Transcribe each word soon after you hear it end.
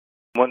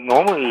What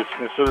normally is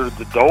considered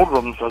the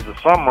doldrums of the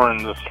summer and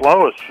the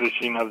slowest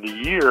fishing of the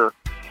year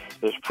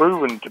is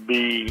proven to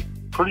be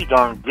pretty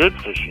darn good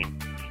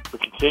fishing. We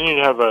continue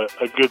to have a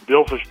good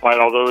billfish bite,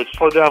 although it's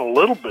slowed down a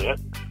little bit.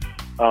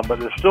 But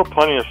there's still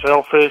plenty of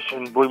sailfish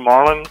and blue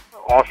marlin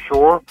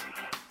offshore.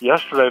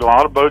 Yesterday, a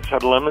lot of boats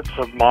had limits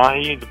of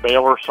mahi, the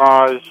baler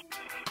size,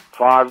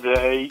 5 to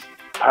 8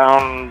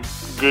 pound,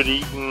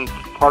 good-eating,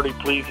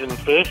 party-pleasing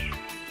fish.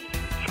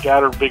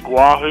 Scattered big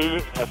wahoo,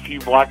 a few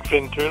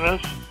blackfin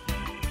tunas.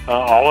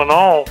 All in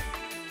all,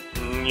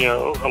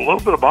 a little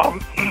bit of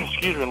bottom,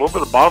 a little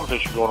bit of bottom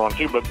fishing going on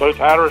too. But both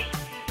Hatteras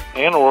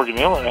and Oregon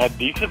Inlet had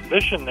decent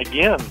fishing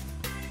again.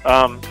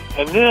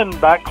 And then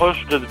back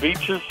closer to the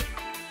beaches,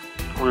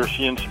 we were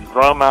seeing some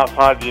drum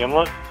outside the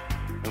inlet.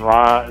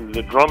 And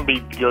the drum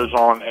beat goes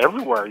on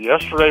everywhere.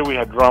 Yesterday we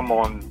had drum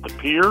on the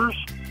piers.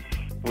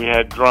 We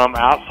had drum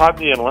outside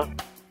the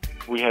inlet.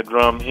 We had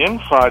drum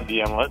inside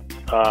the inlet,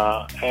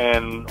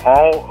 and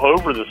all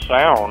over the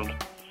sound.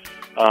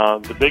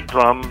 The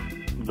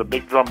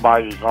big drum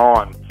bite is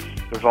on.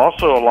 There's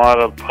also a lot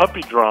of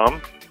puppy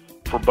drum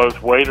for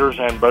both waders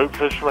and boat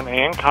fishermen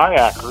and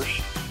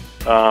kayakers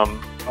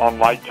on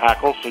light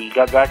tackle, so you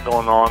got that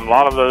going on. A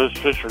lot of those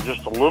fish are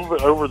just a little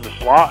bit over the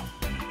slot,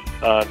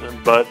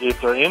 but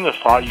if they're in the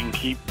slot, you can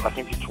keep, I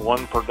think it's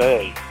 1 per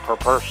day per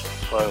person.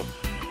 So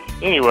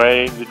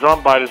anyway, the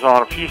drum bite is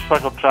on. A few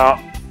speckled trout,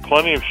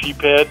 plenty of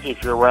sheephead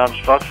if you're around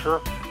structure.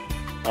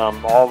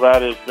 All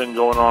that has been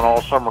going on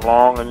all summer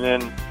long. And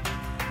then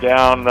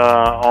down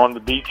on the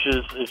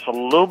beaches, it's a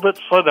little bit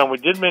slow down. We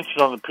did mention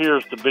on the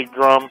piers the big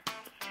drum.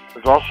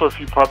 There's also a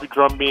few puppy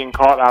drum being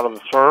caught out of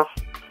the surf.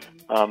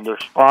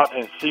 There's spot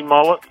and sea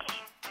mullets.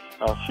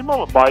 Sea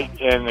mullet bite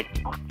and the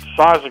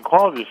size and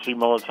quality of sea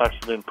mullets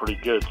actually been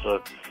pretty good.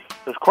 So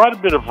there's quite a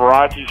bit of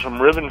variety.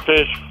 Some ribbon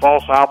fish,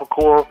 false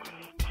albacore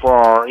for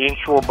our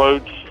inshore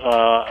boats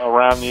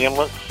around the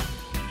inlets.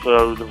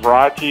 So the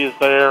variety is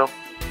there.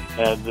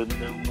 And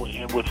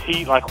with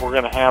heat like we're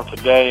going to have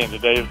today, and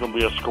today is going to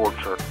be a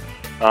scorcher,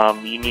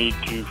 you need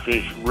to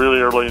fish really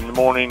early in the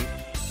morning,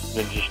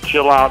 then just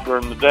chill out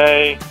during the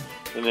day,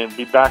 and then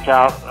be back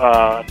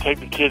out, take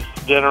the kids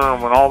to dinner,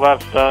 and when all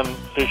that's done,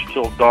 fish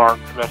till dark.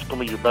 That's going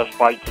to be your best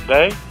bite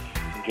today.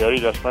 And Jody,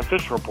 that's my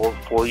fishing report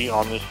for you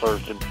on this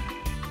Thursday.